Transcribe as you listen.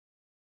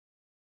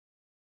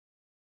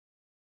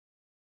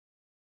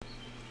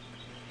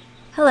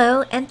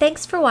Hello, and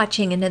thanks for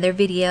watching another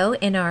video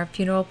in our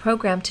funeral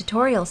program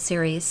tutorial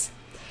series.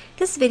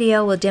 This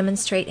video will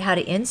demonstrate how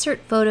to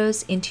insert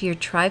photos into your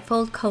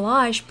trifold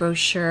collage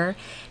brochure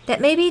that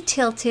may be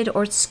tilted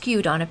or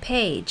skewed on a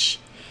page.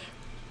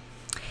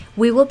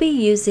 We will be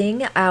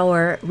using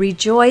our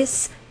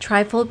Rejoice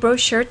trifold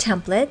brochure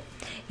template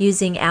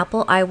using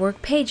Apple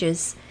iWork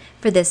pages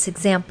for this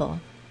example.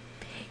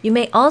 You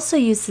may also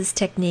use this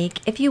technique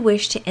if you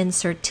wish to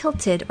insert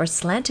tilted or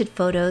slanted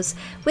photos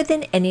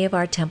within any of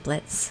our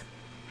templates.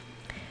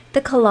 The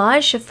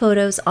collage of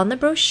photos on the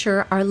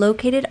brochure are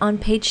located on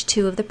page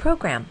 2 of the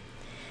program.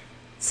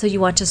 So you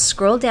want to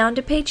scroll down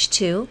to page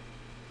 2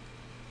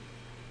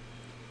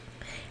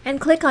 and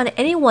click on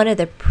any one of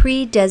the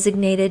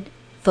pre-designated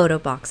photo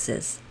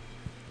boxes.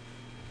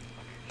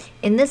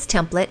 In this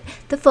template,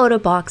 the photo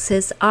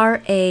boxes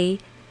are a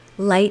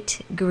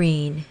light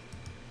green.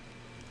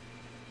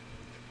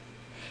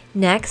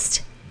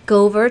 Next,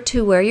 go over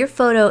to where your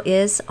photo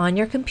is on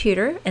your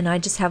computer, and I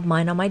just have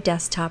mine on my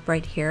desktop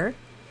right here,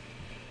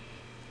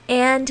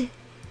 and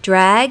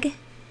drag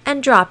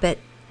and drop it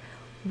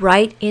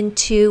right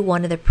into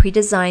one of the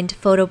pre-designed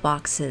photo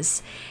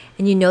boxes.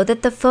 And you know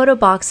that the photo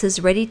box is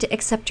ready to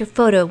accept your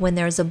photo when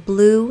there's a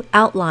blue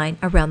outline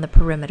around the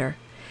perimeter.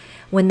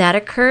 When that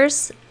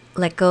occurs,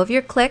 let go of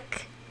your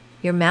click,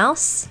 your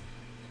mouse,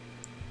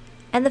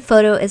 and the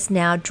photo is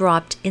now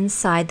dropped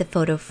inside the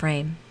photo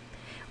frame.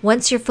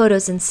 Once your photo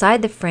is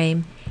inside the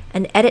frame,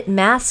 an Edit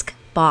Mask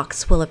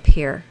box will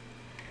appear.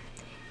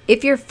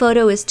 If your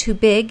photo is too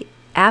big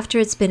after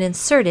it's been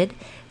inserted,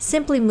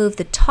 simply move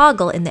the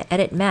toggle in the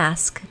Edit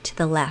Mask to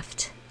the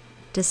left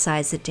to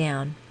size it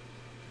down.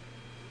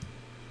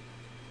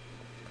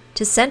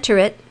 To center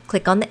it,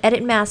 click on the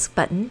Edit Mask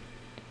button,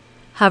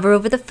 hover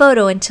over the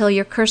photo until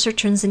your cursor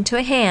turns into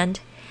a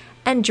hand,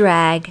 and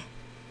drag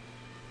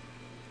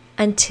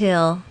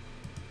until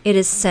it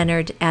is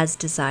centered as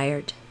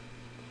desired.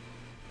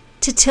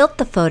 To tilt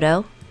the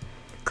photo,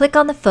 click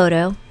on the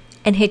photo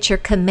and hit your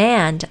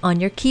Command on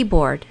your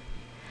keyboard.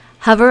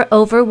 Hover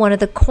over one of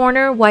the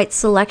corner white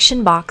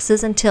selection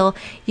boxes until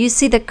you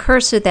see the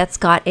cursor that's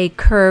got a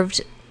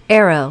curved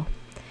arrow.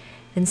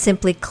 Then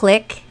simply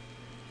click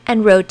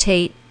and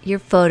rotate your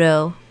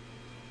photo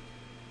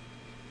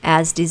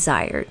as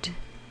desired.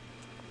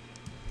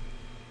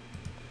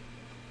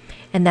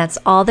 And that's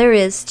all there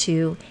is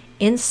to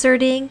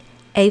inserting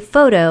a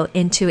photo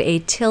into a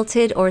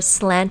tilted or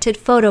slanted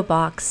photo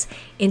box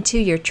into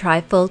your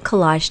trifold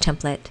collage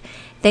template.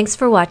 Thanks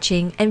for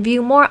watching, and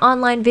view more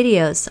online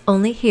videos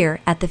only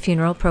here at the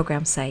Funeral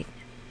Program site.